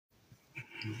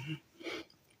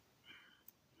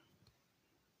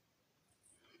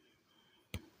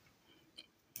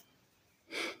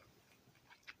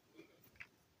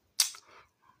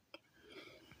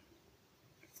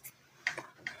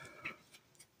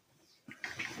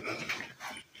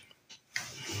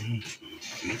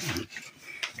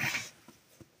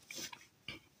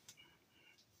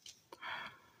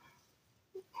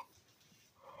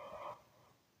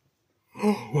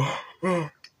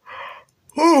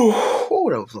Oh,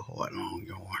 that was a hard long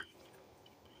yarn.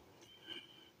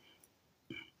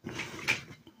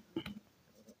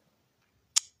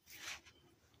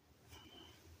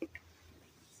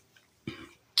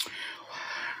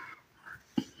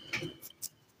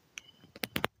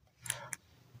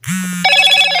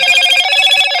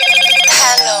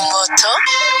 Hello, Moto.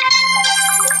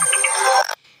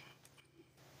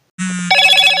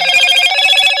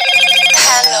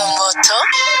 Hello, Moto.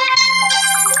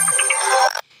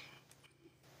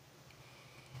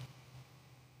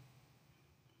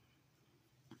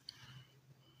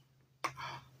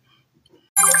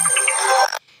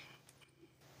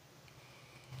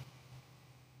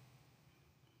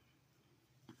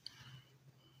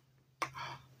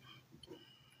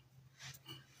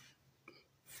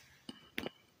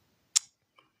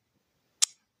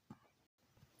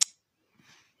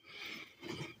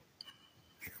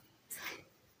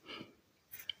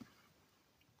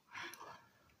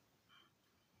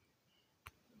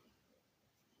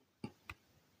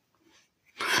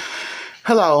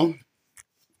 Hello.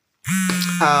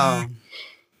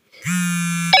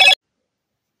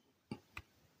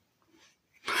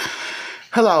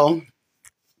 Hello.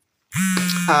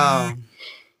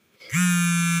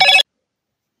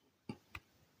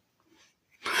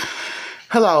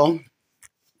 Hello.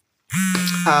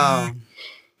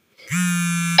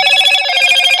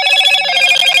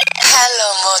 Hello,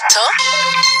 Moto.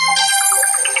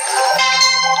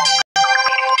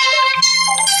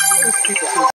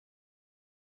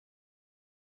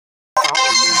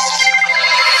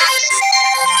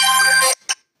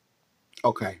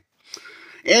 Okay.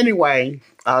 Anyway,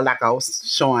 like I was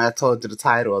showing, I told you the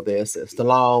title of this is the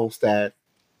laws that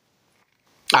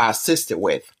I assisted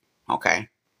with. Okay.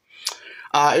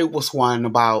 It was one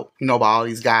about, about all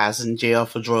these guys in jail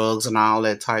for drugs and all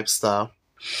that type stuff.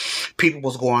 People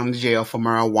was going to jail for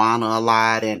marijuana a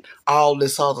lot and all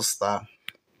this other stuff.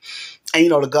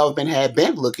 And, the government had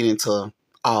been looking into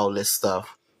all this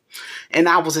stuff. And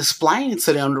I was explaining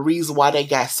to them the reason why they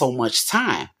got so much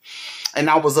time. And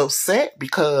I was upset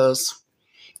because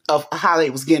of how they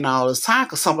was getting all this time,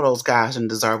 because some of those guys didn't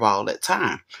deserve all that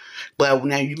time. But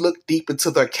when you look deep into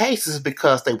their cases,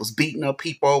 because they was beating up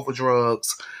people over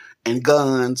drugs and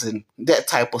guns and that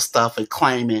type of stuff and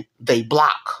claiming they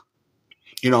block,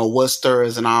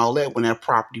 Worcesters and all that when that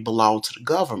property belonged to the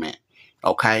government,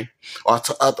 okay? Or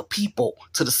to other people,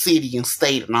 to the city and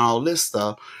state and all this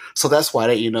stuff. So that's why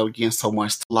they, getting so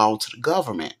much belong to the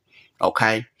government,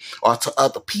 okay? Or to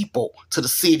other people, to the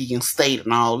city and state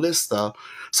and all this stuff.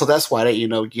 So that's why they,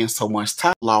 getting so much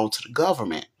time belong to the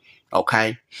government,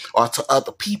 okay? Or to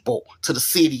other people, to the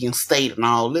city and state and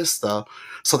all this stuff.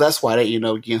 So that's why they,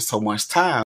 getting so much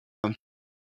time.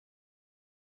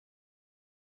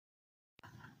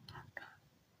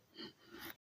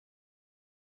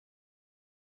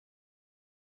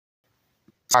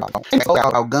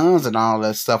 About guns and all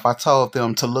that stuff, I told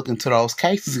them to look into those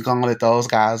cases and gonna let those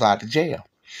guys out of jail.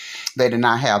 They did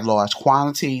not have large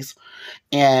quantities,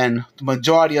 and the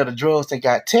majority of the drugs that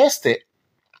got tested,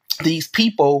 these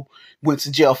people went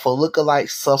to jail for lookalike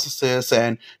substances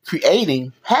and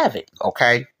creating havoc.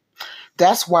 Okay,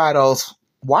 that's why those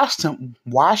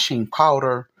washing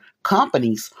powder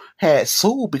companies had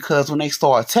sued, because when they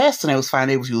started testing, they was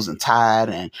finding they was using Tide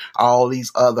and all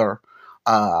these other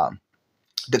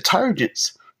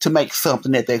detergents to make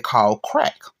something that they call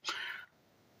crack.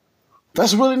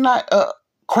 That's really not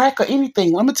crack or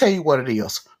anything. Let me tell you what it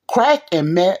is. Crack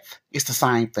and meth is the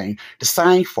same thing, the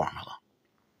same formula.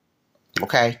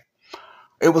 Okay?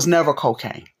 It was never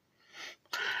cocaine.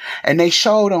 And they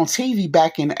showed on TV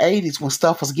back in the 80s when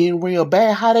stuff was getting real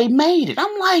bad how they made it.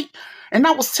 I'm like, and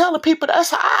I was telling people that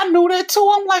I knew that too.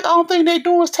 I'm like, all thing they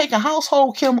doing is taking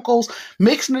household chemicals,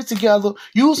 mixing it together,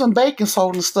 using baking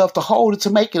soda and stuff to hold it to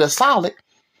make it a solid.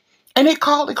 And they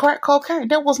called it crack cocaine.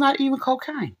 That was not even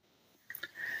cocaine.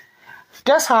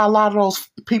 That's how a lot of those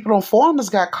people on farmers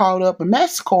got caught up in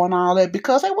Mexico and all that,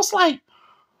 because they was like,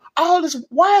 all this,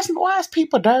 why is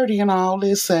people dirty and all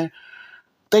this, and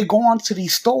they going to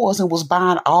these stores and was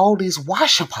buying all this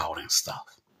washing powder and stuff.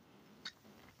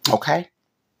 Okay?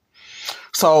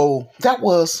 So that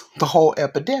was the whole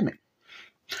epidemic.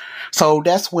 So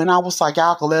that's when I was like,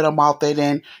 y'all can let them out there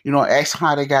then, ask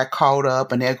how they got caught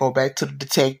up, and they go back to the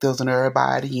detectives and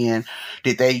everybody, and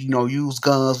did they, use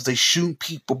guns, they shoot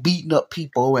people, beating up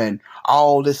people, and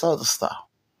all this other stuff.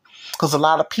 Because a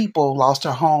lot of people lost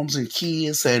their homes and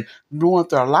kids and ruined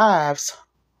their lives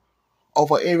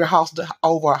over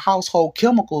household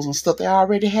chemicals and stuff they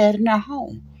already had in their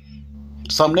home.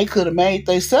 Something they could have made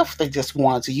themselves if they just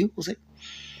wanted to use it.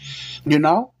 You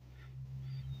know?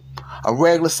 A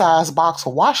regular sized box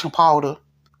of washing powder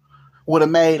would have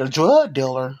made a drug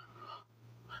dealer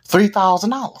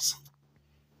 $3,000.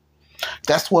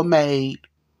 That's what made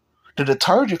the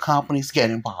detergent companies get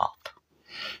involved.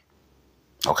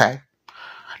 Okay?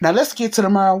 Now let's get to the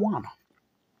marijuana.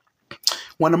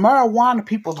 When the marijuana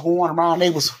people was going around,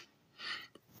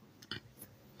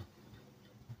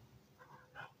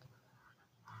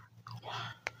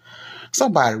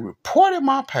 somebody reported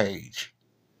my page.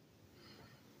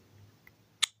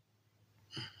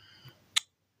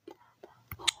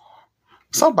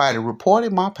 Somebody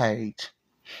reported my page.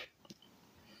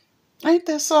 Ain't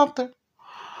that something?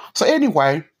 So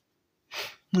anyway,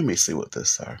 let me see what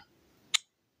this says.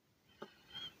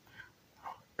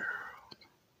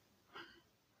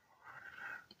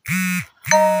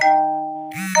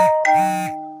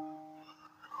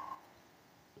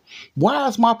 Why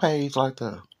is my page like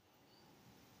that?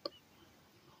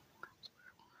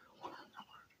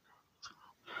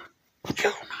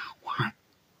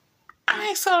 I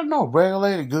ain't selling no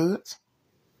regulated goods.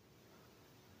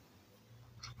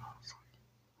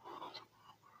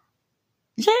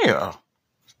 Yeah,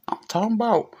 I'm talking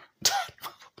about.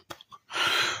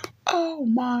 Oh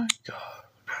my God.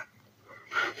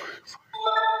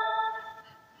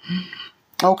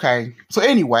 Okay, so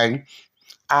anyway,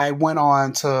 I went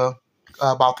on to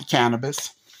about the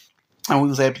cannabis, and we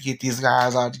was able to get these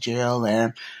guys out of jail,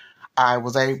 and I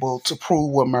was able to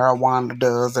prove what marijuana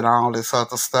does and all this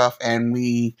other stuff, and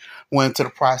we went to the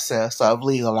process of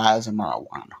legalizing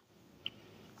marijuana.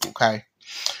 Okay.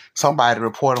 Somebody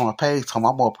reported on a page, I'm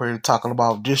up here talking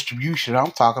about distribution.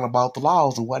 I'm talking about the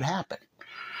laws and what happened.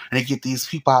 And they get these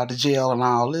people out of jail and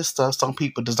all this stuff. Some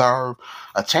people deserve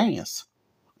a chance.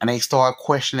 And they start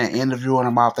questioning, interviewing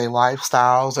them about their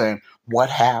lifestyles and what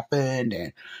happened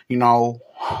and,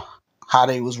 how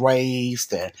they was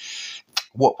raised and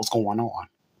what was going on.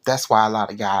 That's why a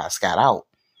lot of guys got out,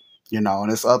 and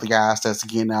there's other guys that's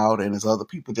getting out, and there's other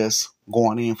people just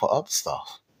going in for other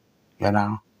stuff, you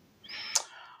know.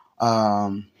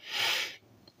 Um,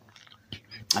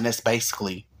 and that's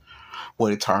basically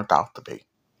what it turned out to be.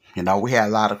 We had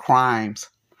a lot of crimes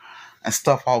and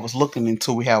stuff I was looking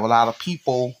into. We have a lot of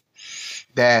people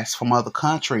that's from other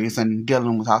countries and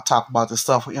dealing with, I'll talk about the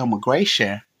stuff with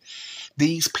immigration.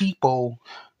 These people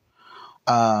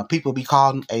be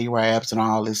calling Arabs and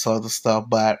all this other stuff,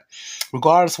 but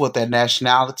regardless of what their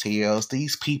nationality is,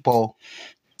 these people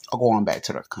are going back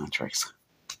to their countries.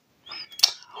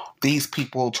 These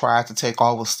people tried to take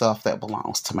all the stuff that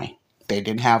belongs to me. They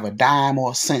didn't have a dime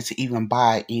or a cent to even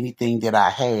buy anything that I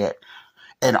had.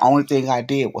 And the only thing I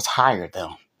did was hire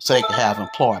them so they could have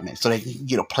employment, so they could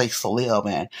get a place to live.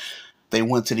 And they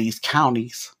went to these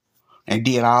counties and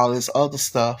did all this other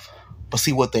stuff. But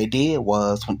see, what they did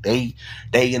was when they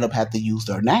ended up having to use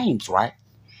their names, right?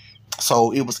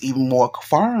 So it was even more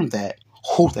confirmed that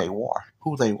who they were.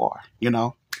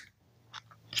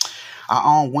 I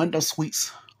own window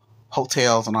suites,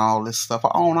 hotels, and all this stuff.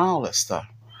 I own all this stuff.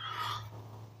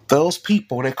 Those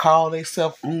people, they call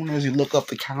themselves owners. You look up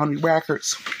the county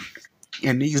records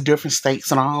in these different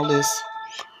states and all this,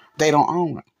 they don't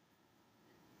own it.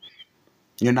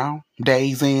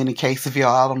 Days in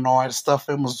Caseyville, Illinois, the stuff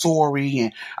in Missouri,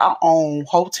 and I own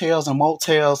hotels and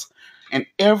motels in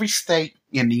every state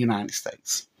in the United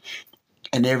States,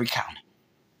 in every county.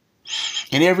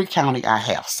 In every county, I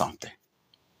have something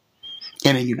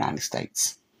in the United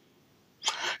States.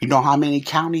 You know how many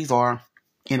counties are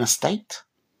in a state?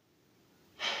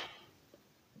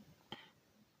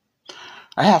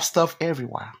 I have stuff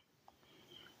everywhere.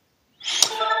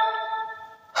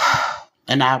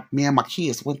 And me and my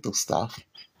kids went through stuff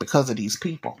because of these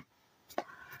people.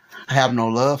 I have no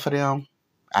love for them.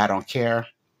 I don't care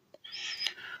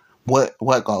what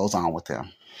goes on with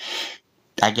them.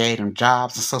 I gave them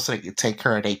jobs and stuff so they could take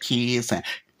care of their kids and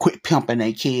quit pimping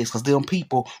their kids, because them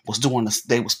people was doing this.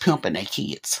 They was pimping their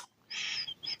kids.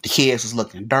 The kids was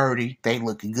looking dirty. They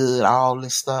looking good. All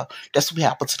this stuff. That's what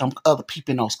happened to them other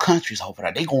people in those countries over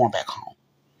there. They going back home.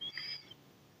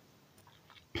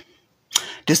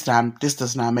 This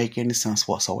does not make any sense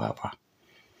whatsoever.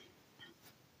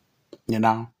 It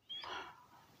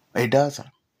doesn't.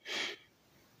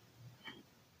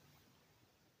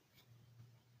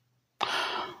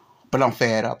 But I'm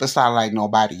fed up. It's not like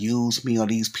nobody used me or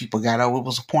these people got up. It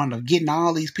was a point of getting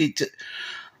all these people.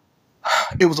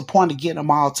 It was a point of getting them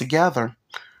all together.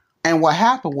 And what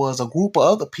happened was a group of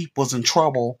other people was in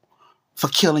trouble for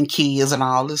killing kids and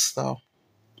all this stuff.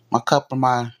 A couple of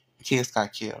my kids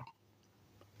got killed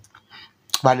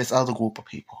by this other group of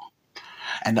people.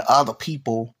 And the other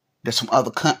people, there's some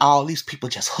other, all these people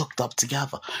just hooked up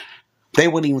together. They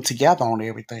weren't even together on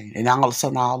everything. And all of a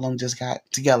sudden, all of them just got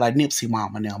together, like Nipsey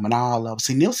Mama and them and all of them.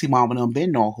 See, Nipsey Mama and them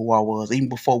been knowing who I was, even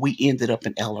before we ended up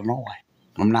in Illinois.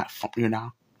 I'm not from,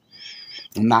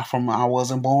 I'm not from where I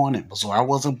wasn't born in Missouri. I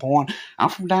wasn't born. I'm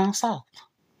from down south.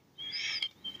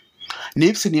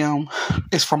 Nipsey and them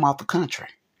is from out the country.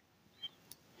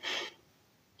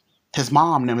 His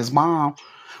mom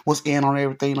was in on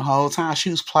everything the whole time. She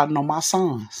was plotting on my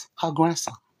sons, her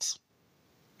grandsons.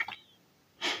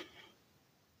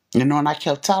 And I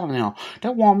kept telling them,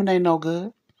 that woman ain't no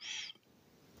good.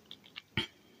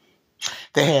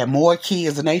 They had more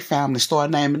kids than they family,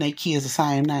 started naming their kids the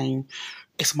same name.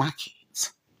 It's my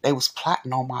kids. They was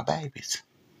plotting on my babies.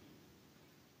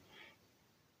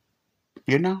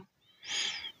 Now,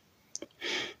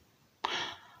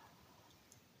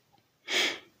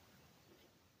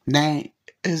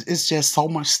 it's just so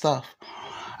much stuff.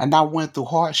 And I went through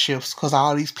hardships because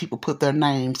all these people put their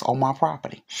names on my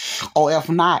property. Or if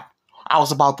not, I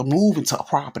was about to move into a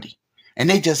property. And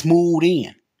they just moved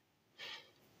in.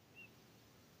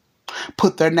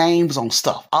 Put their names on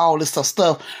stuff. All this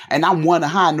stuff. And I'm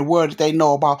wondering how in the world that they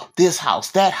know about this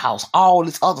house, that house, all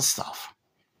this other stuff.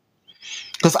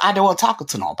 Because I didn't want talking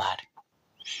to nobody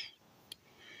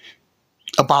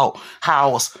about how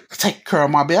I was taking care of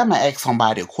my baby. I'm going to ask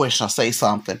somebody a question or say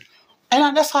something.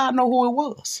 And that's how I know who it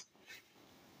was.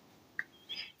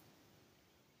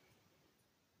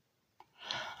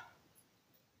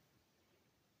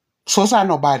 So it's not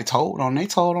nobody told on. They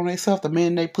told on themselves the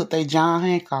minute they put their John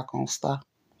Hancock on stuff.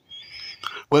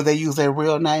 Whether they use their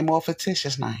real name or a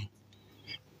fictitious name.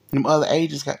 Them other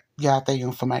agents got their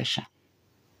information.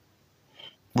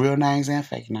 Real names and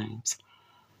fake names.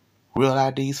 Real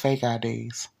IDs, fake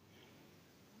IDs.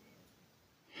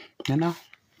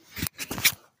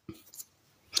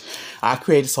 I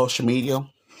created social media.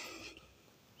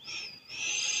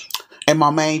 And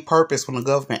my main purpose when the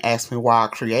government asked me why I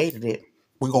created it,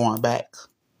 we're going back.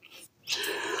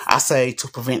 I say to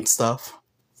prevent stuff.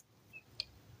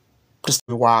 Just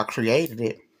why I created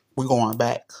it, we're going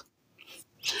back.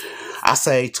 I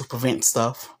say to prevent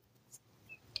stuff.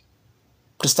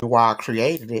 Just why I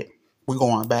created it, we're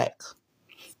going back.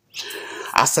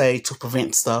 I say to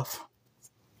prevent stuff.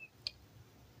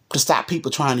 To stop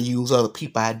people trying to use other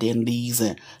people's identities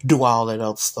and do all that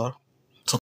other stuff.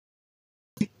 So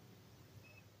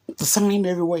the same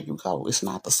everywhere you go. It's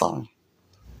not the same.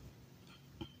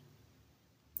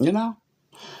 And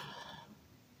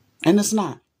it's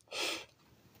not.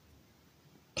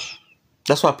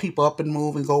 That's why people up and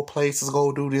move and go places,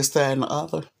 go do this, that, and the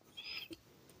other.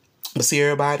 But see,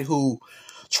 everybody who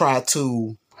tried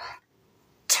to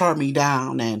turn me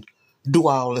down and do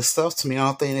all this stuff to me, the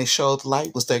only thing they showed the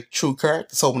light was their true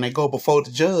character. So when they go before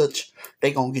the judge,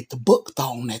 they gonna get the book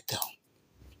thrown at them.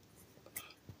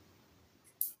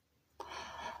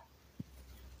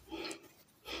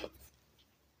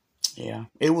 Yeah,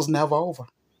 it was never over.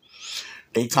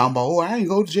 They talking about, I ain't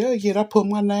go to jail yet. I put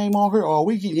my name on her. Oh,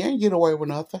 you ain't get away with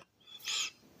nothing.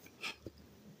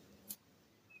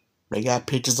 They got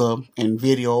pictures of and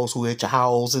videos who at your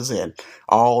houses and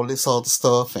all this other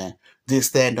stuff and this,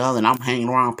 that, and the other. And I'm hanging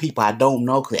around people I don't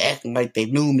know because they're acting like they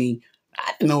knew me.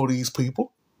 I didn't know these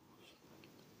people.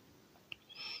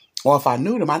 Or if I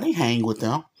knew them, I didn't hang with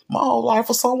them. My whole life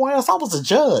was somewhere else. I was a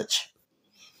judge.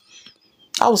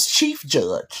 I was chief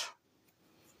judge.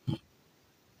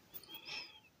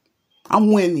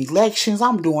 I'm winning elections.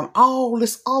 I'm doing all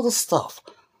this other stuff.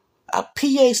 A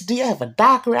PhD, I have a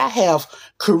doctorate, I have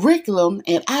curriculum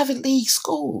in Ivy League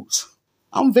schools.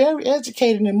 I'm very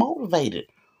educated and motivated.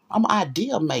 I'm an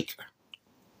idea maker.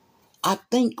 I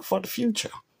think for the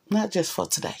future, not just for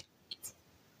today.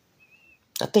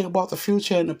 I think about the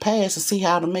future and the past and see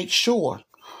how to make sure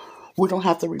we don't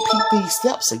have to repeat these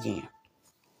steps again.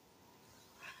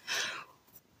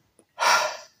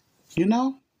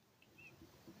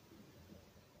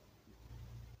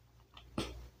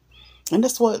 And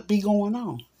that's what be going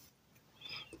on.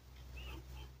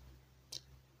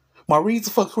 My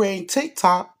reason for creating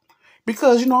TikTok,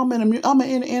 because I'm in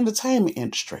the entertainment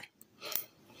industry.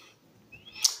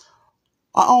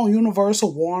 I own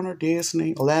Universal, Warner,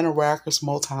 Disney, Atlanta Records,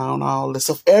 Motown, all this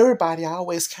stuff. Everybody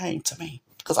always came to me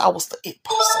because I was the it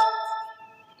person.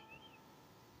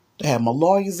 They had my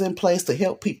lawyers in place to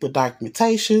help people with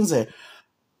documentations and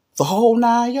the whole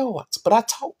 9 yards. But I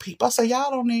told people, I said, y'all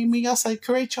don't need me. I say,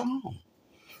 create your own.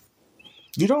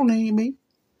 You don't need me.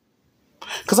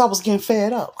 Because I was getting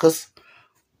fed up. Because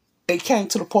it came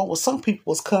to the point where some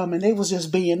people was coming. They was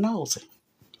just being nosy.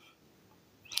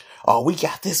 Oh, we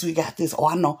got this. We got this. Oh,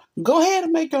 I know. Go ahead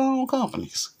and make your own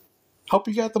companies. Hope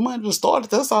you got the money to start it.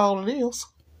 That's all it is.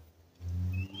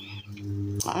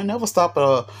 I never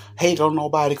stop hate on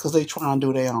nobody because they try and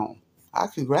do their own. I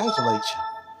congratulate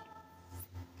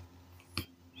you.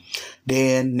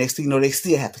 Then next thing you know, they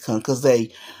still have to come because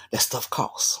that stuff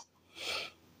costs.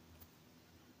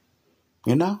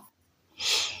 You know?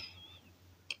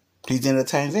 These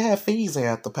entertainers, they have fees they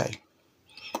have to pay.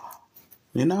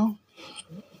 You know?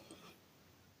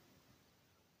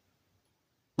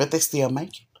 But they still make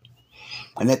it.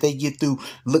 And if they get through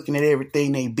looking at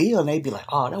everything they build, they be like,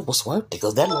 oh, that was worth it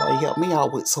because that lawyer helped me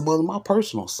out with some of my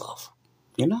personal stuff.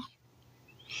 You know?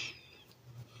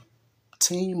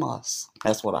 Team us.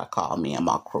 That's what I call me and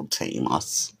my crew, team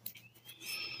us.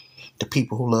 The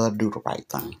people who love to do the right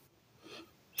thing.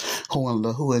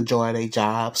 Who enjoy their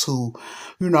jobs, who,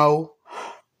 you know,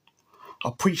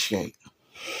 appreciate.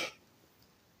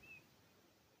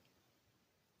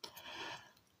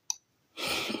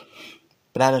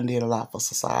 But I done did a lot for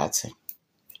society.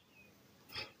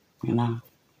 You know?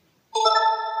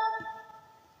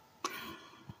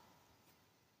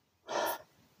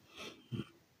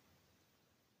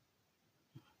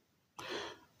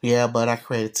 Yeah, but I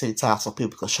created TikTok so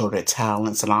people can show their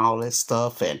talents and all that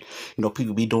stuff. And, you know,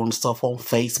 people be doing stuff on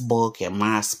Facebook and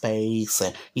MySpace.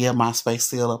 And, yeah, MySpace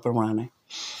still up and running.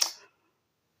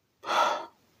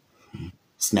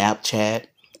 Snapchat,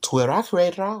 Twitter. I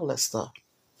created all that stuff.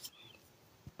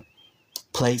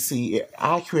 Placey,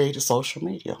 I created social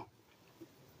media.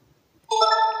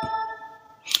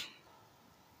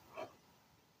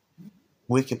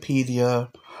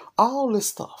 Wikipedia, all this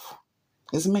stuff.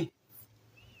 It's me.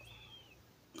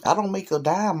 I don't make a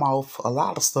dime off a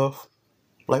lot of stuff.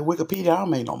 Like Wikipedia, I don't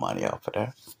make no money off of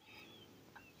that.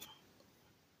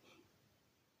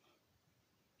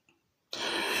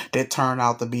 That turned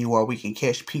out to be where we can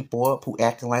catch people up who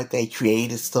acting like they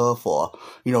created stuff or,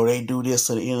 you know, they do this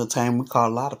to the entertainment. We call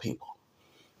a lot of people.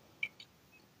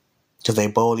 Because they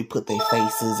boldly put their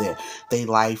faces and their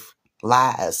life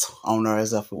lies on there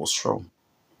as if it was true.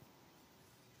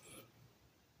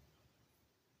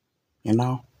 You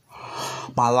know?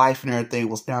 My life and everything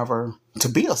was never to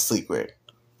be a secret.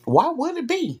 Why would it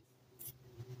be?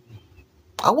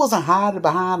 I wasn't hiding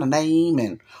behind a name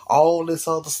and all this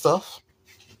other stuff.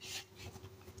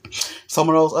 Some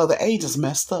of those other agents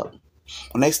messed up.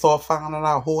 When they start finding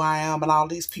out who I am and all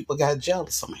these people got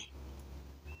jealous of me.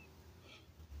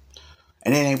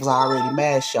 And then they was already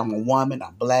mad. I'm a woman,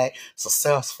 I'm black,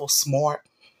 successful, smart.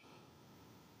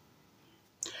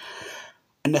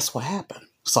 And that's what happened.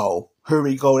 So here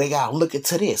we go. They got to look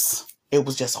into this. It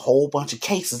was just a whole bunch of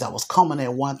cases that was coming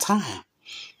at one time.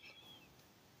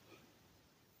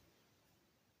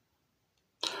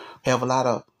 Have a lot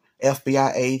of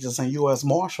FBI agents and U.S.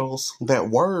 Marshals that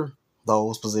were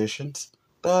those positions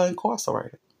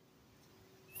incarcerated.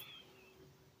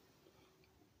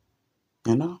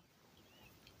 You know?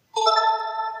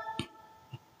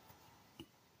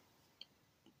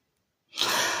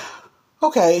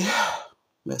 Okay.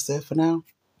 That's it for now.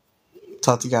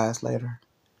 Talk to you guys later.